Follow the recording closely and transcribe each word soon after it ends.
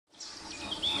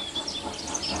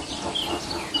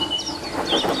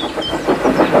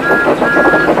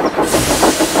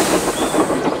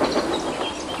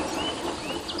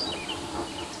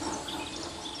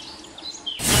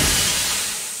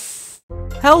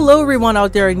Hello everyone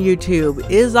out there on YouTube,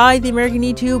 it is I, the American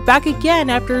YouTube, back again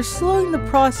after slowing the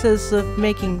process of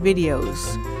making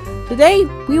videos. Today,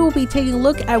 we will be taking a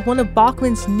look at one of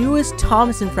Bachmann's newest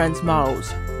Thomas and Friends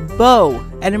models, Beau,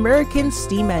 an American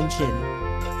steam engine.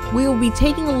 We will be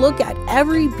taking a look at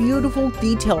every beautiful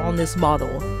detail on this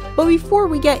model. But before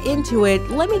we get into it,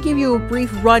 let me give you a brief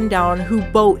rundown on who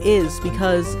Beau is,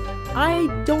 because I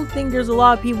don't think there's a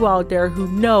lot of people out there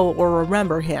who know or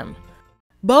remember him.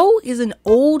 Beau is an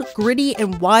old, gritty,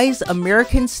 and wise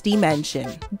American steam engine,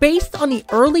 based on the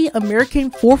early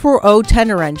American 440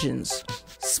 tender engines.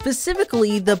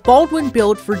 Specifically, the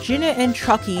Baldwin-built Virginia and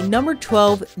Truckee No.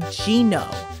 12 Geno,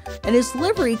 and his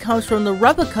livery comes from the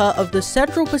replica of the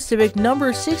Central Pacific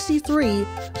No. 63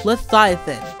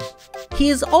 Leviathan. He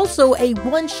is also a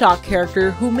one-shot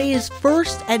character who made his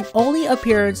first and only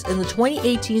appearance in the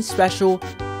 2018 special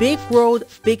Big World,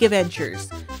 Big Adventures,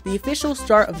 the official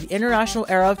start of the international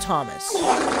era of Thomas.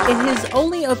 In his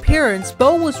only appearance,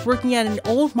 Beau was working at an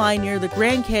old mine near the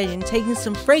Grand Canyon taking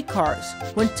some freight cars,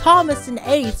 when Thomas and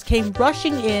Ace came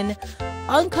rushing in,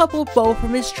 uncoupled Beau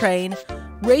from his train,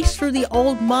 raced through the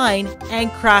old mine,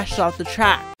 and crashed off the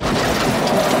track.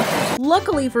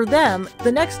 Luckily for them,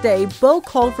 the next day, Beau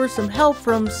called for some help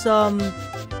from some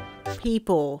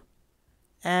people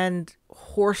and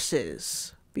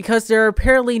horses, because there are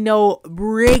apparently no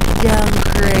breakdown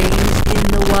cranes in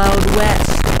the Wild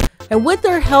West. And with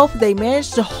their help, they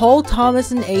managed to haul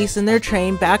Thomas and Ace and their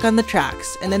train back on the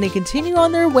tracks, and then they continue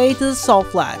on their way to the salt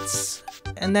flats.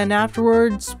 And then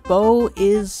afterwards, Beau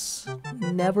is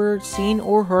never seen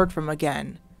or heard from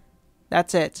again.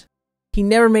 That's it. He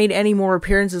never made any more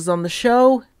appearances on the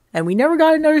show, and we never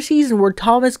got another season where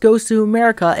Thomas goes to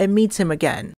America and meets him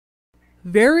again.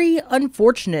 Very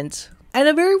unfortunate, and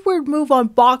a very weird move on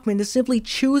Bachmann to simply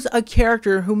choose a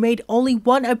character who made only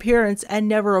one appearance and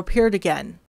never appeared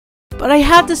again. But I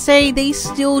have to say, they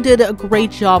still did a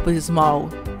great job with his model.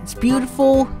 It's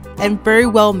beautiful and very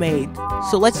well made,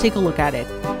 so let's take a look at it.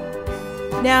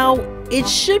 Now, it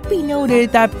should be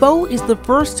noted that Beau is the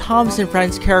first Thomas and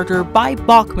Friends character by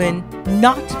Bachmann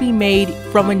not to be made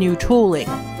from a new tooling.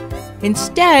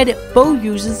 Instead, Beau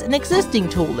uses an existing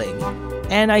tooling.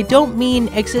 And I don't mean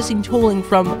existing tooling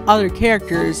from other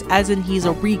characters as in he's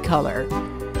a recolor.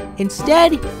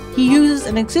 Instead, he uses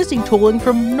an existing tooling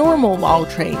from normal model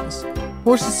trains,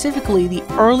 more specifically the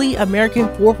early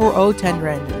American 440 tender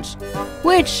engines,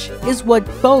 which is what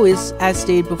Beau is, as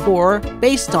stated before,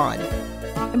 based on.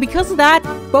 And because of that,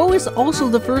 Beau is also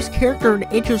the first character in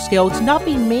intro scale to not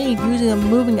be made using a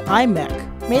moving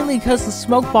iMech, mainly because the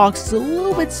smoke box is a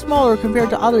little bit smaller compared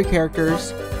to other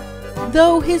characters,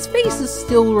 though his face is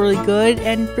still really good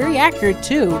and very accurate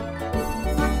too.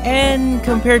 And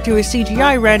compared to his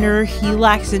CGI render, he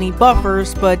lacks any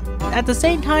buffers, but at the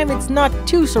same time it's not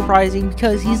too surprising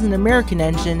because he's an American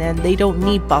engine and they don't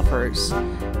need buffers.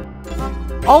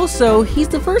 Also, he's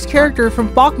the first character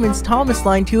from Bachmann's Thomas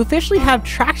line to officially have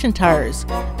traction tires.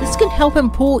 This can help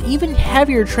him pull even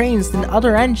heavier trains than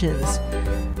other engines.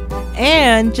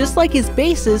 And just like his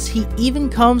bases, he even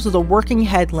comes with a working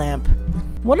headlamp.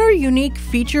 One other unique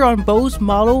feature on Beau's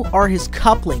model are his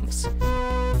couplings.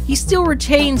 He still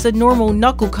retains the normal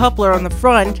knuckle coupler on the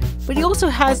front, but he also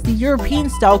has the European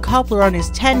style coupler on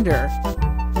his tender,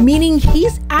 meaning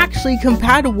he's actually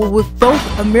compatible with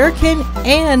both American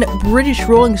and British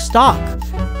rolling stock.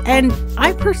 And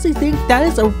I personally think that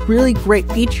is a really great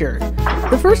feature.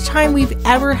 The first time we've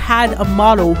ever had a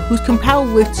model who's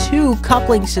compatible with two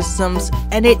coupling systems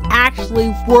and it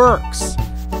actually works.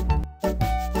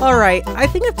 Alright, I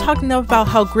think I've talked enough about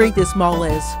how great this model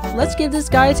is. Let's give this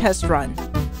guy a test run.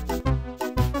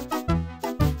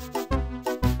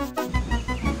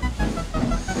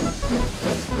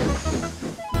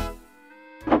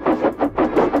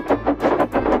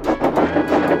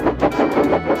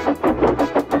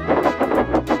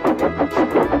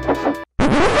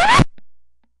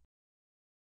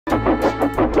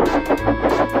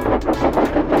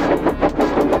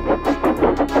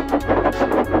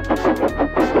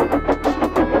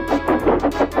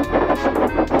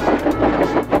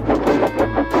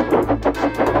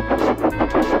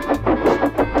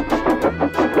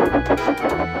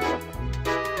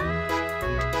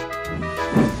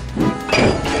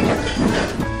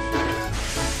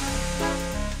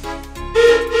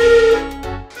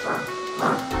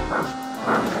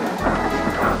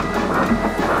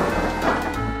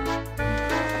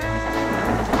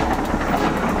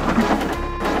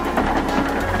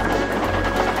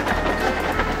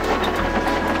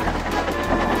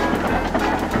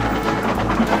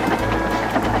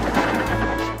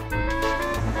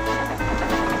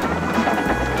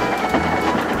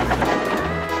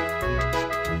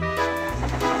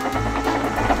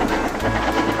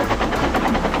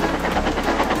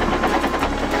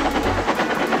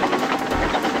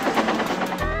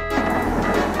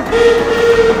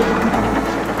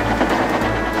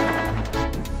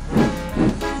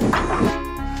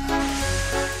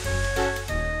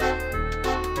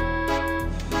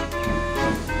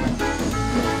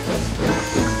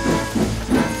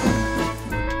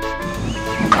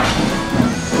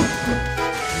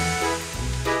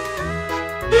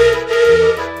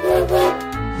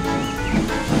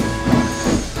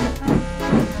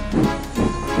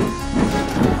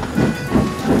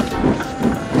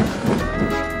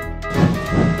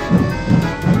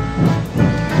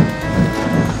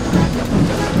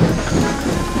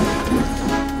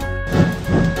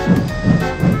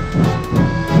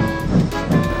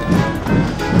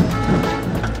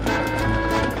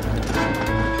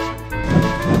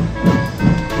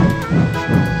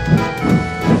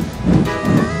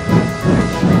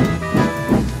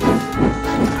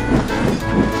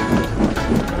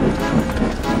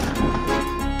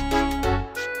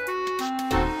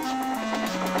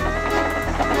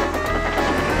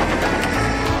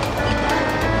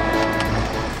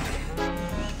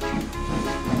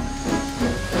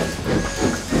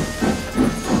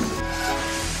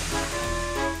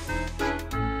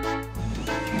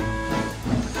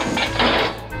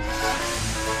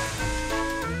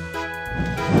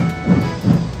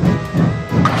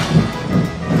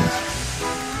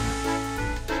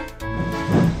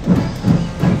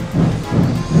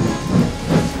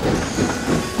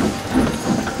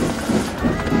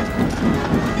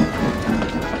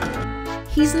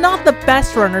 not the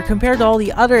best runner compared to all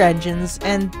the other engines,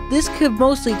 and this could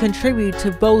mostly contribute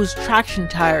to Beau's traction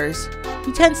tires.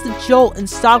 He tends to jolt and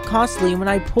stop constantly when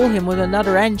I pull him with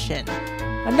another engine.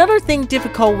 Another thing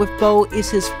difficult with Beau is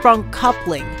his front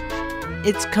coupling.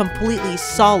 It's completely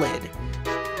solid.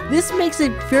 This makes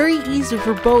it very easy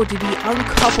for Beau to be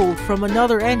uncoupled from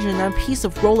another engine and a piece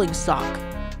of rolling stock.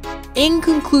 In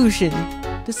conclusion,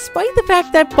 despite the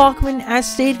fact that Bachmann,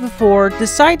 as stated before,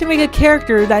 decided to make a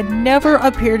character that never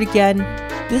appeared again,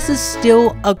 this is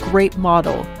still a great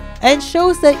model, and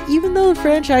shows that even though the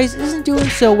franchise isn't doing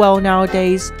so well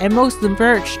nowadays, and most of the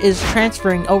merch is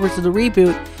transferring over to the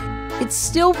reboot, it's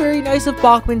still very nice of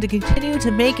Bachmann to continue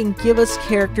to make and give us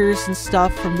characters and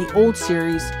stuff from the old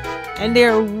series, and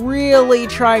they're really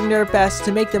trying their best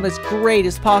to make them as great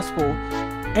as possible.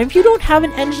 And if you don't have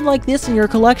an engine like this in your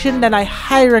collection, then I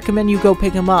highly recommend you go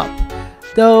pick him up.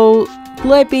 Though,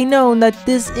 let it be known that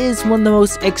this is one of the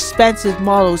most expensive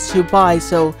models to buy,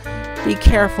 so be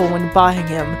careful when buying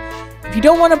him. If you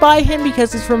don't want to buy him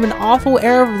because it's from an awful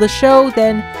era of the show,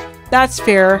 then that's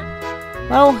fair.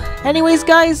 Well, anyways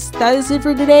guys, that is it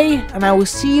for today, and I will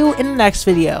see you in the next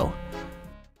video.